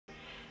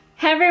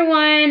Hey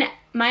everyone,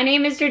 my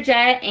name is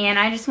Georgette and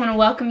I just want to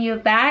welcome you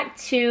back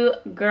to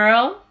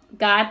Girl,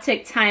 God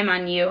Took Time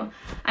on You.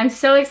 I'm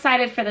so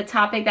excited for the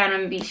topic that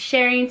I'm going to be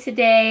sharing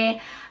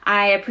today.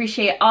 I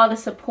appreciate all the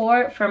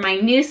support for my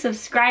new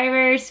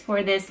subscribers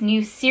for this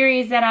new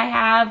series that I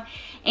have.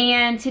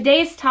 And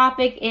today's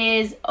topic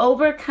is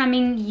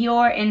overcoming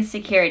your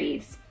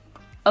insecurities.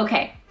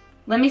 Okay,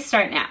 let me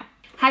start now.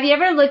 Have you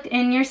ever looked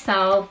in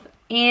yourself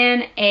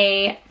in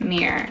a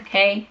mirror,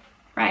 okay?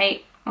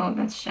 Right? Oh,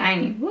 that's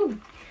shiny. Woo.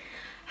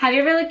 Have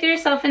you ever looked at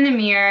yourself in the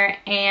mirror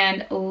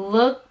and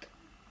looked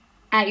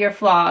at your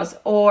flaws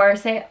or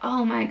say,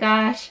 oh my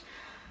gosh,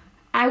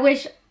 I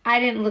wish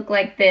I didn't look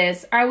like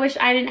this, or I wish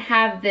I didn't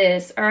have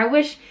this, or I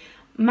wish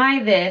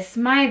my this,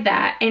 my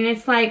that. And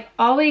it's like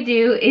all we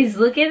do is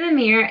look in the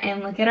mirror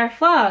and look at our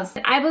flaws.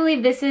 I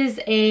believe this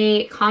is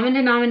a common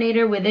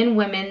denominator within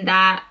women,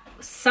 that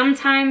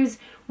sometimes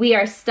we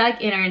are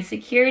stuck in our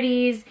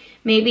insecurities.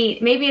 Maybe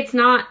it's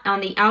not on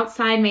the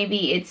outside.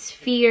 Maybe it's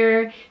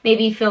fear.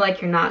 Maybe you feel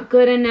like you're not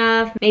good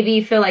enough. Maybe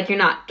you feel like you're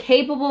not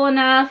capable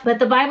enough. But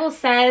the Bible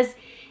says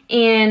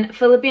in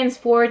Philippians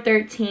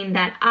 4:13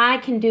 that I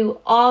can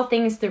do all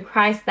things through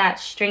Christ that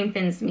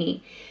strengthens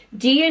me.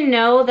 Do you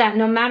know that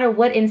no matter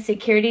what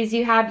insecurities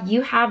you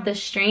have the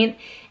strength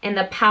and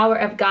the power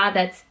of God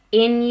that's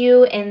in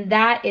you, and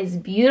that is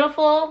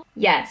beautiful?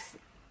 Yes.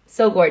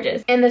 So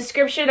gorgeous. And the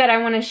scripture that I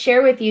want to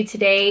share with you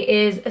today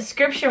is a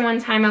scripture one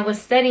time I was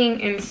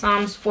studying in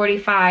Psalms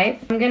 45.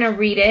 I'm going to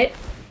read it.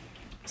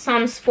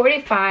 Psalms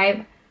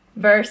 45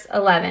 verse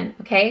 11,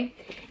 okay?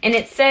 And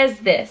it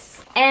says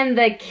this, and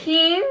the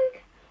king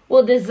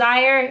will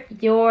desire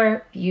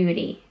your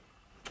beauty.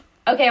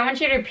 Okay, I want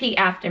you to repeat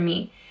after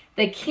me.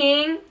 The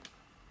king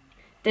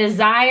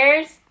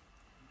desires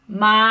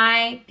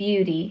my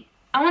beauty.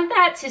 I want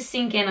that to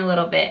sink in a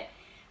little bit.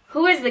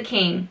 Who is the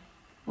king?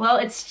 Well,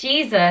 it's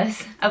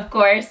Jesus, of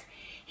course.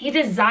 He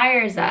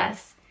desires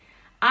us.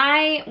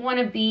 I want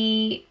to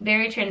be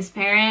very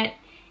transparent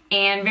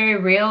and very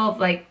real of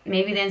like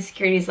maybe the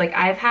insecurities like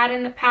I've had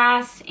in the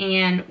past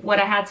and what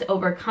I had to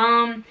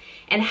overcome,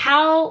 and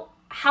how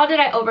did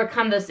I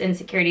overcome those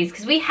insecurities?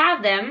 Because we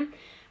have them,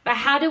 but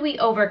how do we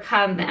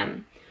overcome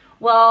them?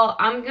 Well,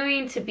 I'm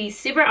going to be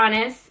super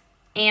honest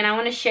and I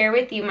want to share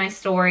with you my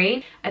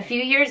story. A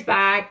few years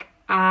back,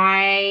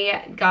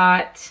 I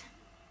got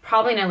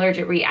probably an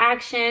allergic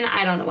reaction.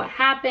 I don't know what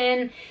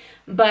happened,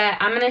 but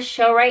I'm going to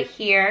show right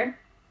here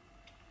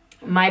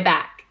my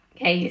back.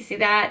 Okay, you see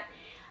that?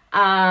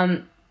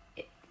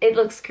 It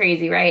looks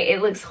crazy, right?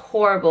 It looks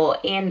horrible.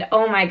 And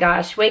oh my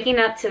gosh, waking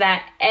up to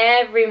that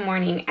every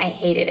morning, I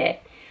hated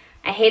it.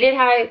 I hated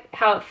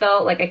how it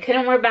felt. Like I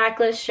couldn't wear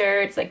backless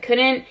shirts. I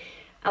couldn't,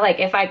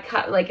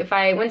 if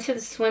I went to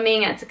the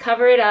swimming, I had to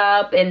cover it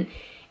up, and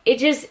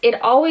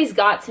it always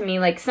got to me.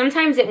 Like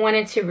sometimes it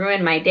wanted to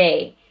ruin my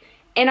day.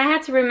 And I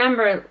had to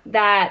remember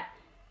that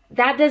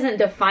that doesn't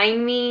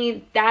define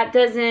me. That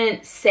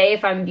doesn't say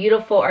if I'm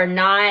beautiful or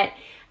not.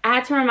 I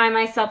had to remind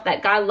myself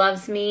that God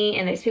loves me,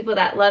 and there's people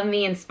that love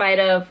me in spite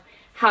of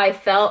how I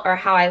felt or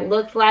how I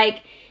looked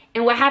like.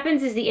 And what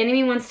happens is the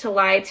enemy wants to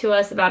lie to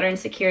us about our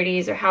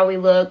insecurities or how we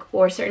look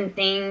or certain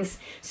things,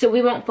 so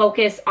we won't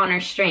focus on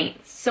our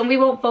strengths. So we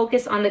won't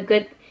focus on the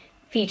good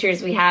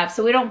features we have.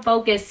 So we don't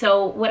focus.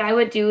 So what I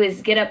would do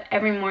is get up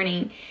every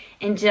morning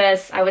and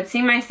I would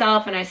see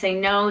myself and I say,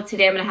 no,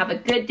 today I'm going to have a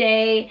good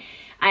day.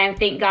 I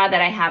thank God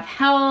that I have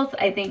health.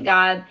 I thank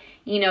God,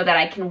 that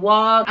I can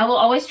walk. I will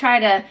always try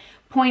to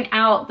point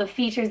out the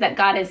features that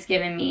God has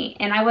given me.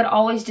 And I would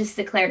always just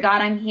declare,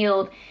 God, I'm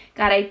healed.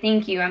 God, I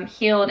thank you, I'm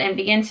healed, and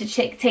begin to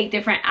take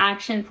different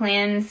action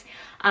plans.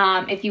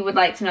 If you would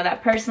like to know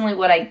that personally,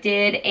 what I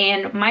did,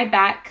 and my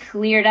back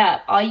cleared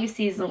up. All you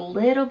see is a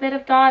little bit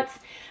of dots,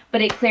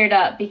 but it cleared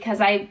up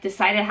because I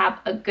decided to have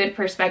a good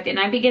perspective. And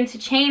I began to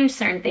change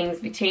certain things,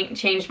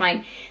 change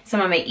some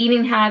of my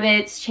eating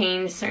habits,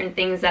 change certain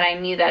things that I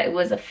knew that it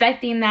was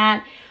affecting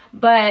that.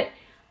 But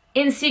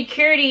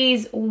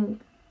insecurities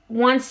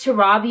wants to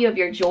rob you of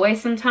your joy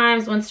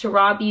sometimes, wants to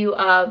rob you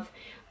of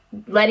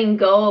letting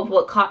go of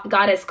what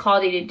God has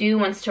called you to do,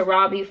 wants to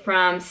rob you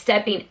from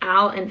stepping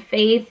out in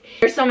faith.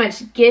 There's so much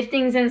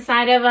giftings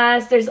inside of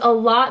us. There's a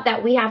lot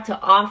that we have to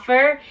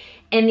offer.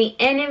 And the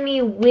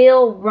enemy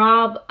will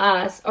rob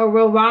us, or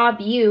will rob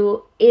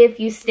you, if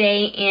you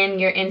stay in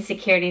your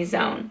insecurity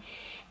zone.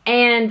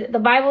 And the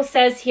Bible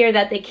says here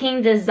that the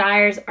king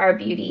desires our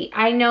beauty.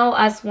 I know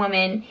us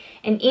women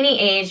in any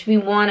age, we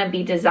want to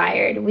be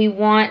desired. We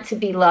want to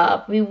be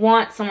loved. We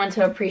want someone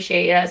to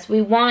appreciate us.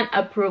 We want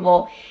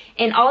approval.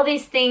 And all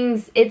these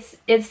things, it's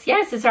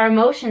our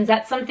emotions.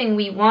 That's something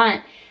we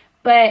want.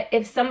 But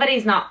if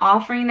somebody's not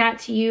offering that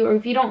to you, or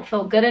if you don't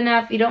feel good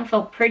enough, you don't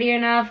feel pretty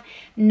enough,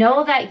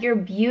 know that you're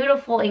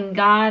beautiful in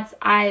God's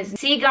eyes.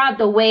 See God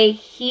the way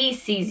He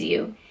sees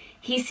you.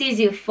 He sees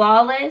you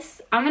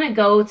flawless. I'm going to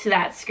go to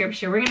that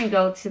scripture. We're going to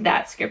go to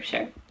that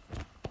scripture.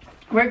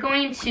 We're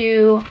going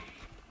to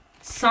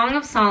Song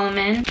of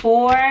Solomon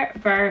 4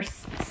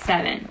 verse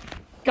 7.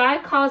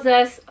 God calls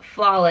us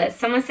flawless.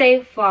 Someone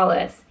say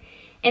flawless.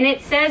 And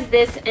it says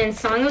this in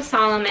Song of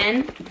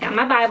Solomon, got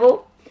my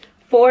Bible,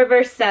 4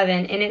 verse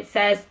 7, and it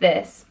says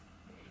this: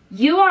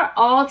 "You are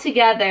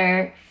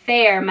altogether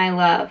fair, my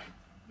love.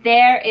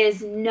 There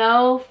is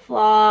no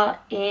flaw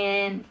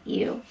in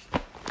you."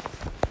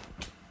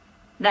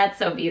 That's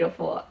so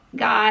beautiful.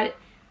 God,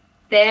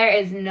 there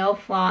is no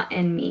flaw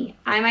in me.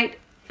 I might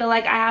feel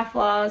like I have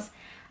flaws.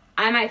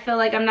 I might feel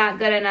like I'm not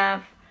good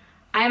enough.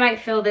 I might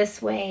feel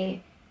this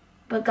way.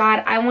 But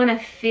God, I want to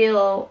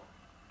feel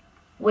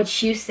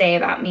what you say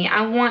about me.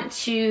 I want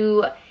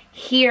to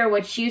hear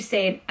what you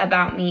say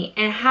about me.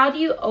 And how do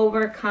you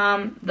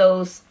overcome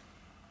those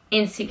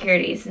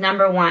insecurities?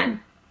 Number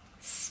 1,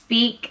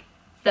 speak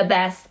the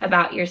best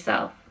about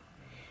yourself.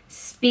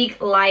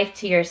 Speak life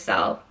to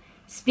yourself.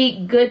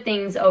 Speak good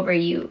things over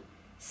you.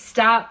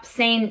 Stop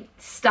speaking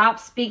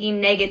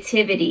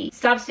negativity.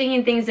 Stop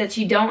speaking things that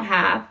you don't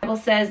have. The Bible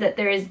says that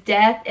there is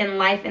death and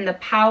life in the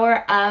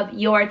power of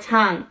your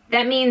tongue.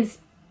 That means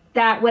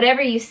that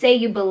whatever you say,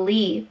 you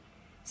believe.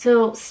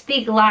 So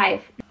speak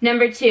life.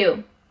 Number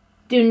 2,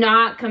 do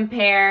not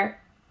compare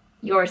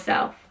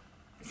yourself.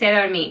 Say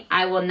that with me.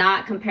 I will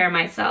not compare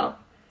myself.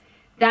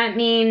 That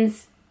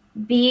means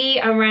be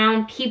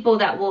around people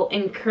that will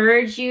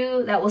encourage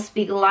you, that will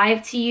speak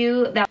life to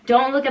you. That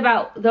don't go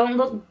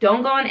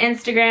on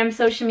Instagram,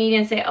 social media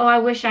and say, "Oh, I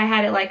wish I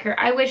had it like her.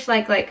 I wish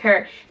like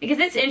her." Because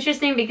it's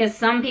interesting, because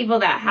some people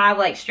that have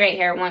like straight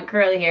hair want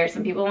curly hair.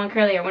 Some people want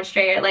curly hair, want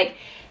straight hair. Like,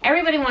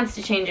 everybody wants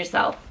to change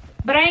yourself.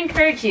 But I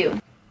encourage you,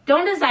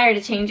 don't desire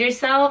to change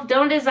yourself.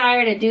 Don't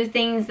desire to do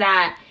things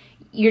that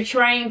you're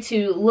trying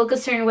to look a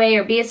certain way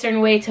or be a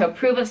certain way to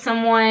approve of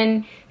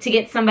someone, to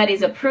get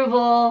somebody's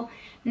approval.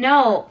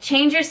 No,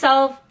 change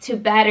yourself to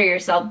better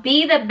yourself.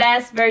 Be the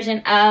best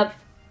version of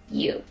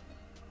you.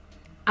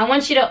 I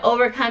want you to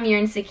overcome your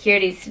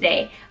insecurities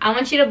today. I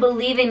want you to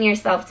believe in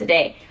yourself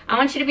today. I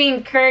want you to be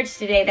encouraged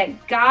today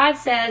that God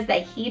says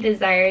that He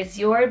desires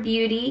your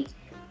beauty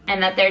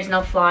and that there's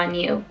no flaw in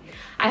you.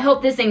 I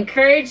hope this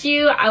encouraged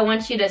you. I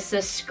want you to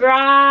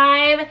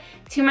subscribe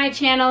to my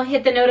channel,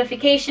 hit the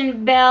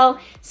notification bell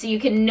so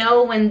you can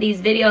know when these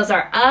videos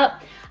are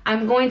up.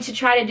 I'm going to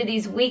try to do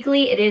these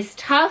weekly. It is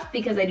tough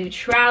because I do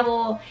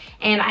travel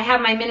and I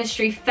have my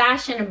ministry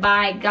Fashioned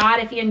by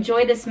God. If you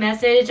enjoyed this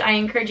message, I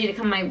encourage you to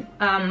come to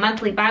my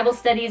monthly Bible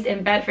studies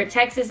in Bedford,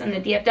 Texas in the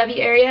DFW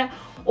area,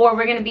 or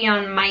we're going to be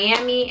on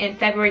Miami in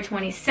February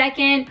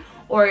 22nd,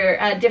 or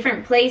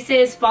different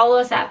places. Follow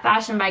us at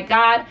Fashioned by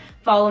God.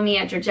 Follow me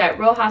at Georgette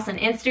Rojas on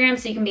Instagram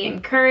so you can be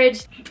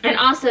encouraged. And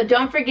also,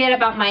 don't forget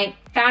about my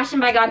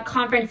Fashioned by God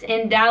conference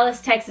in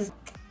Dallas, Texas,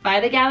 by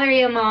the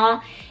Galleria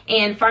Mall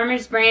and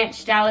Farmers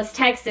Branch, Dallas,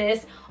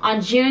 Texas, on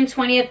June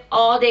 20th,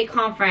 all-day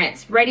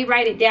conference. Ready,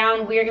 write it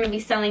down. We are going to be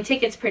selling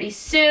tickets pretty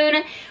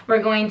soon.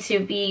 We're going to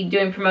be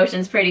doing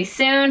promotions pretty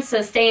soon,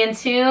 so stay in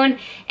tune.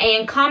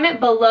 And comment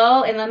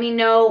below and let me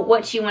know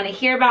what you want to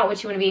hear about,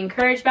 what you want to be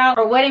encouraged about,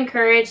 or what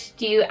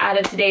encouraged you out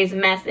of today's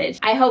message.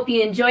 I hope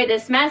you enjoyed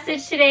this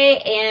message today,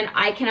 and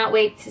I cannot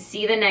wait to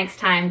see you the next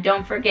time.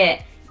 Don't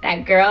forget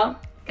that, girl,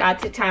 God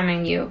took time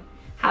on you.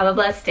 Have a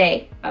blessed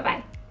day.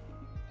 Bye-bye.